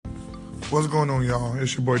What's going on, y'all?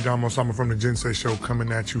 It's your boy Damo Sama from the Jinsei Show,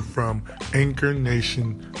 coming at you from Anchor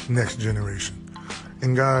Nation Next Generation.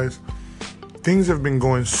 And guys, things have been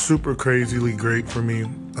going super crazily great for me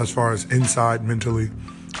as far as inside mentally.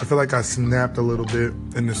 I feel like I snapped a little bit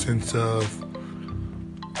in the sense of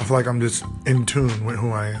I feel like I'm just in tune with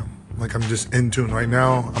who I am. Like I'm just in tune. Right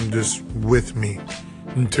now, I'm just with me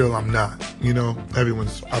until I'm not. You know, I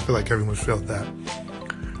feel like everyone's felt that.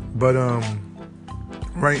 But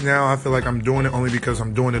right now, I feel like I'm doing it only because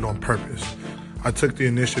I'm doing it on purpose. I took the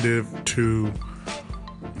initiative to,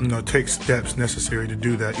 take steps necessary to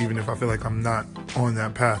do that, even if I feel like I'm not on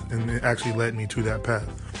that path, and it actually led me to that path.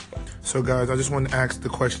 So, guys, I just want to ask the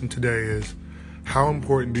question today is, how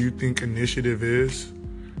important do you think initiative is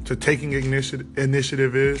to taking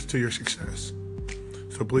initiative is to your success?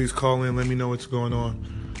 So please call in, let me know what's going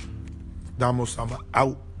on. Damo Sama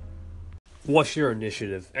out. What's your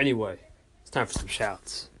initiative? Anyway, it's time for some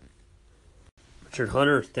shouts. Richard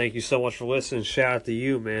Hunter, thank you so much for listening. Shout out to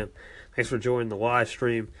you, man. Thanks for joining the live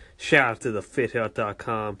stream. Shout out to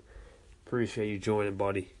thefithut.com. Appreciate you joining,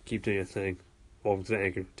 buddy. Keep doing your thing. Welcome to the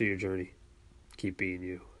Anchor. Do your journey. Keep being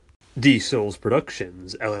you. D Souls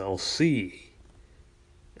Productions, LLC.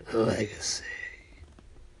 Legacy.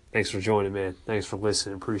 Thanks for joining, man. Thanks for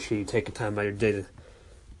listening. Appreciate you taking time out of your day to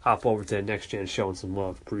hop over to the Next Gen, showing some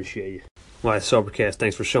love. Appreciate you. Live Sobercast,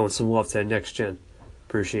 thanks for showing some love to the Next Gen.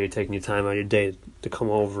 Appreciate you taking your time out of your day to come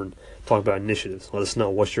over and talk about initiatives. Let us know,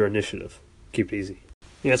 what's your initiative? Keep it easy.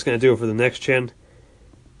 Yeah, that's going to do it for the Next Gen.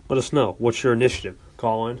 Let us know, what's your initiative?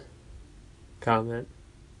 Call in, comment,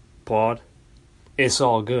 applaud. It's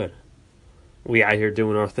all good. We out here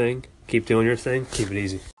doing our thing. Keep doing your thing. Keep it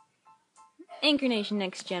easy. Anchor Nation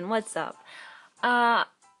Next Gen, what's up?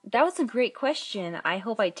 That was a great question. I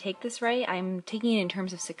hope I take this right. I'm taking it in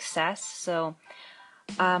terms of success. So,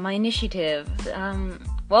 my initiative.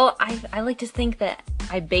 I like to think that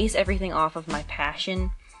I base everything off of my passion.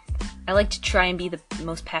 I like to try and be the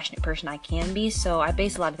most passionate person I can be. So I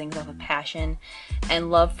base a lot of things off of passion and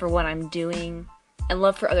love for what I'm doing and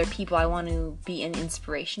love for other people. I want to be an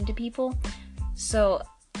inspiration to people. So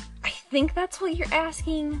I think that's what you're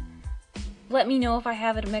asking. Let me know if I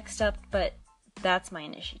have it mixed up, but that's my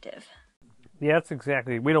initiative. Yeah, that's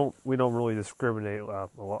exactly. We don't really discriminate.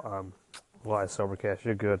 Live Sobercast,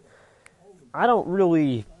 you're good. I don't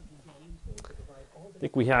really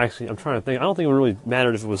think we actually. I'm trying to think. I don't think it really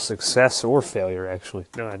mattered if it was success or failure. Actually,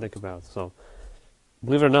 now that I think about it. So,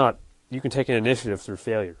 believe it or not, you can take an initiative through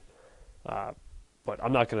failure. But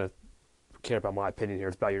I'm not going to care about my opinion here.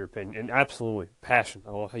 It's about your opinion. And absolutely, passion. I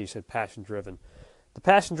love how you said passion-driven. The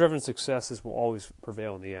passion-driven successes will always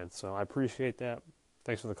prevail in the end. So I appreciate that.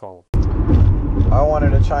 Thanks for the call. I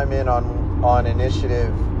wanted to chime in on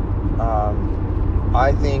initiative.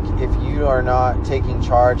 I think if you are not taking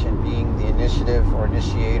charge and being the initiative or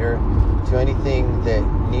initiator to anything that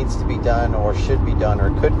needs to be done or should be done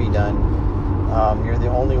or could be done, you're the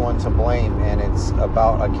only one to blame, and it's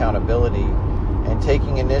about accountability. And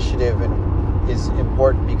taking initiative is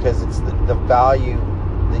important because it's the value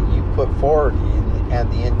that you put forward and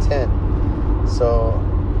the intent. So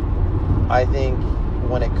I think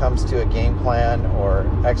when it comes to a game plan or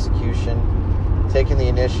execution, taking the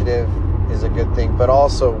initiative is a good thing, but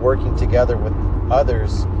also working together with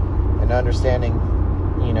others and understanding,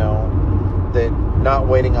 that not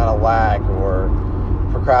waiting on a lag or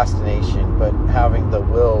procrastination, but having the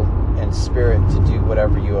will and spirit to do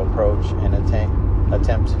whatever you approach and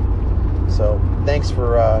attempt. So thanks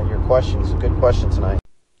for your questions. Good question tonight.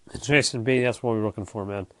 Jason B, that's what we're looking for,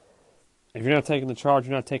 man. If you're not taking the charge,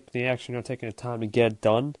 you're not taking the action, you're not taking the time to get it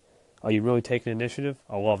done, are you really taking initiative?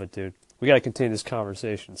 I love it, dude. We got to continue this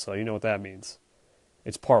conversation, so you know what that means.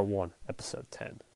 It's part 1, episode 10.